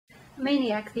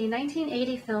Maniac, the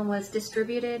 1980 film, was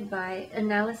distributed by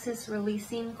Analysis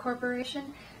Releasing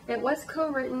Corporation. It was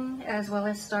co-written as well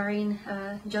as starring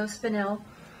Joe Spinell.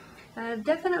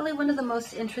 Definitely one of the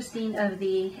most interesting of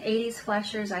the 80s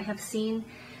slashers I have seen.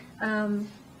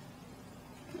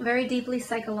 Very deeply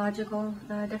psychological.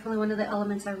 Definitely one of the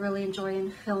elements I really enjoy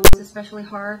in films, especially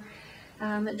horror.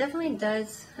 It definitely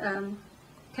does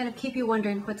kind of keep you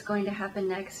wondering what's going to happen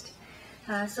next.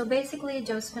 So basically,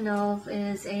 Joe Spinell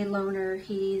is a loner.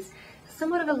 He's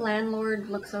somewhat of a landlord,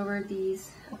 looks over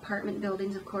these apartment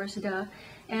buildings, of course, duh.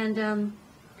 And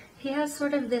he has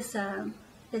sort of this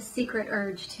secret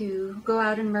urge to go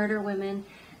out and murder women.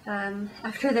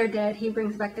 After they're dead, he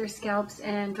brings back their scalps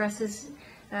and dresses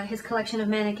his collection of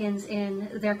mannequins in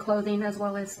their clothing as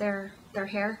well as their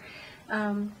hair.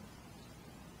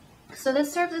 So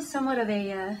this serves as somewhat of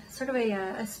a sort of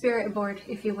a spirit board,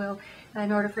 if you will,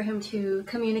 in order for him to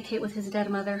communicate with his dead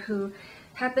mother, who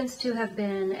happens to have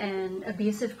been an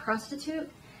abusive prostitute.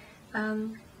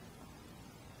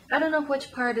 I don't know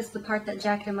which part is the part that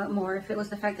jacked him up more, if it was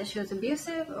the fact that she was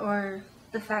abusive or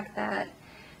the fact that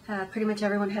pretty much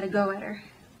everyone had a go at her.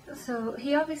 So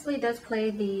he obviously does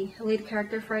play the lead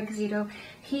character, Frank Zito.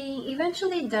 He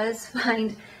eventually does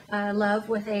find love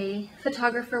with a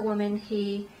photographer woman.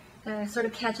 He sort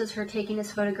of catches her taking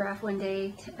his photograph one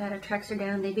day, tracks her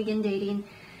down, they begin dating.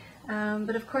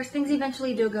 But of course things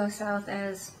eventually do go south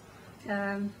as,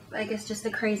 I guess, just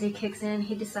the crazy kicks in.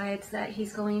 He decides that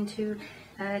he's going to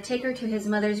take her to his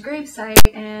mother's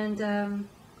gravesite, and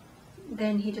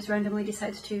then he just randomly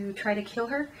decides to try to kill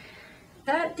her.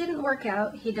 That didn't work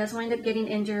out. He does wind up getting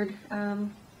injured,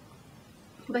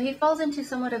 but he falls into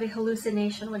somewhat of a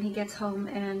hallucination when he gets home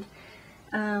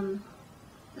and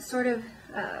sort of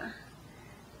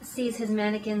sees his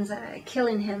mannequins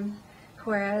killing him,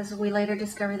 whereas we later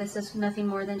discover this is nothing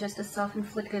more than just a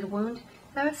self-inflicted wound.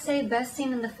 I would say best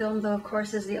scene in the film, though, of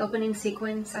course, is the opening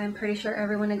sequence. I'm pretty sure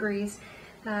everyone agrees,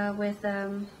 with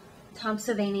Tom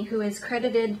Savini, who is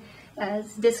credited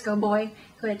as Disco Boy,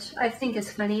 which I think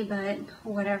is funny, but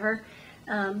whatever.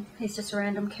 He's just a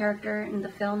random character in the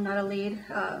film, not a lead,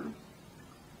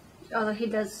 although he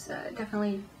does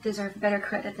definitely deserve better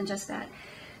credit than just that.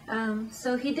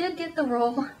 So he did get the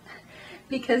role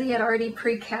because he had already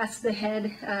pre-cast the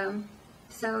head.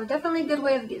 So definitely a good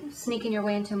way of sneaking your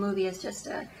way into a movie is just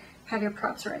have your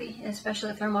props ready, especially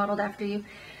if they're modeled after you.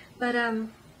 But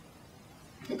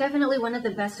definitely one of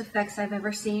the best effects I've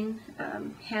ever seen,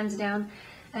 hands down.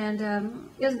 And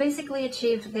it was basically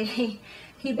achieved.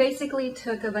 He basically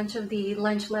took a bunch of the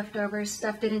lunch leftovers,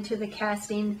 stuffed it into the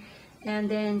casting, and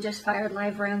then just fired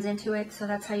live rounds into it. So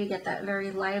that's how you get that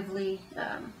very lively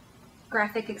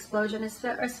graphic explosion. As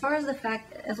well as the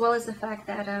fact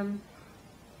that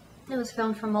it was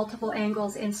filmed from multiple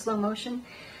angles in slow motion.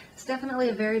 It's definitely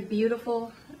a very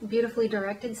beautifully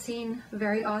directed scene,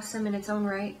 very awesome in its own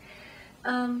right.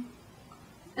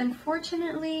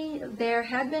 Unfortunately, there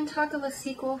had been talk of a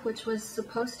sequel which was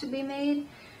supposed to be made,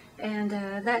 and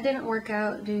that didn't work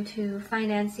out due to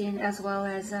financing as well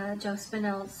as Joe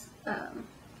Spinell's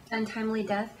untimely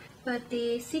death. But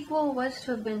the sequel was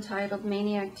to have been titled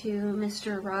Maniac to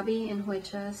Mr. Robbie, in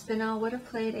which Spinell would have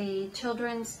played a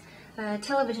children's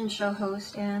television show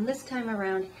host, and this time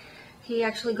around he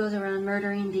actually goes around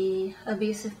murdering the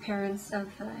abusive parents of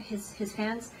his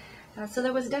fans. So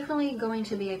there was definitely going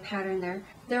to be a pattern there.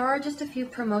 There are just a few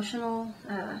promotional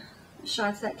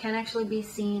shots that can actually be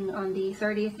seen on the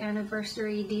 30th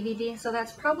anniversary DVD, so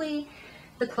that's probably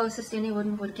the closest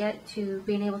anyone would get to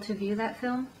being able to view that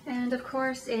film. And of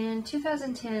course, in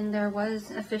 2010, there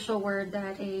was official word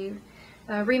that a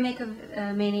remake of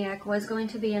Maniac was going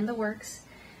to be in the works.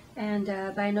 And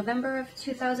by November of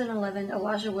 2011,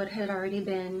 Elijah Wood had already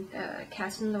been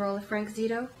cast in the role of Frank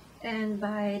Zito. And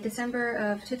by December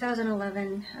of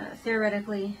 2011,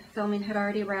 theoretically, filming had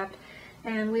already wrapped.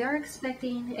 And we are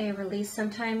expecting a release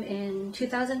sometime in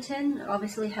 2010.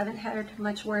 Obviously haven't heard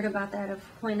much word about that, of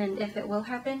when and if it will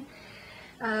happen.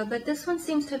 But this one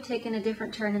seems to have taken a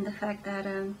different turn in the fact that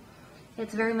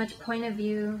it's very much point of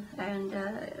view, and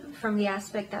from the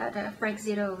aspect that Frank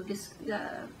Zito just,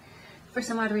 for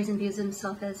some odd reason, views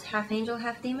himself as half angel,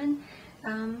 half demon.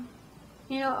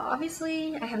 You know,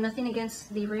 obviously I have nothing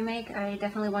against the remake. I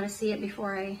definitely want to see it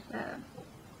before I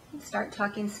start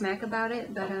talking smack about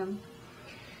it, but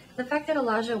the fact that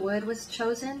Elijah Wood was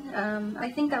chosen, I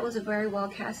think that was a very well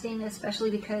casting, especially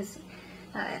because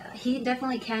he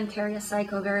definitely can carry a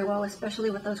psycho very well, especially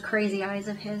with those crazy eyes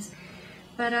of his.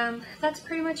 But that's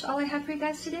pretty much all I have for you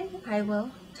guys today. I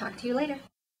will talk to you later.